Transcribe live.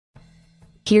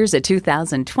Here's a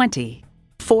 2020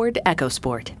 Ford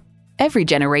EcoSport. Every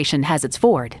generation has its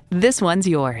Ford. This one's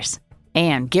yours.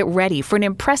 And get ready for an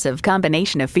impressive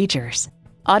combination of features.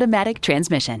 Automatic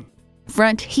transmission,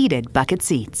 front heated bucket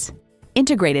seats,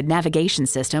 integrated navigation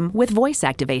system with voice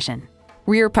activation,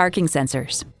 rear parking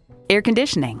sensors, air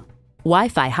conditioning,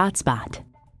 Wi-Fi hotspot,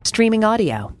 streaming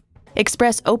audio,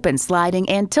 express open sliding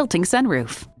and tilting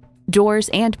sunroof, doors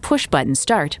and push-button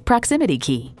start proximity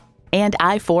key, and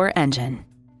i4 engine.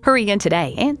 Hurry in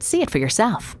today and see it for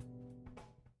yourself.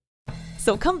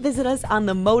 So come visit us on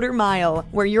the Motor Mile,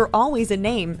 where you're always a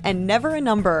name and never a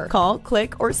number. Call,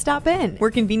 click, or stop in. We're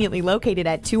conveniently located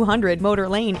at 200 Motor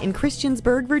Lane in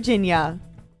Christiansburg, Virginia.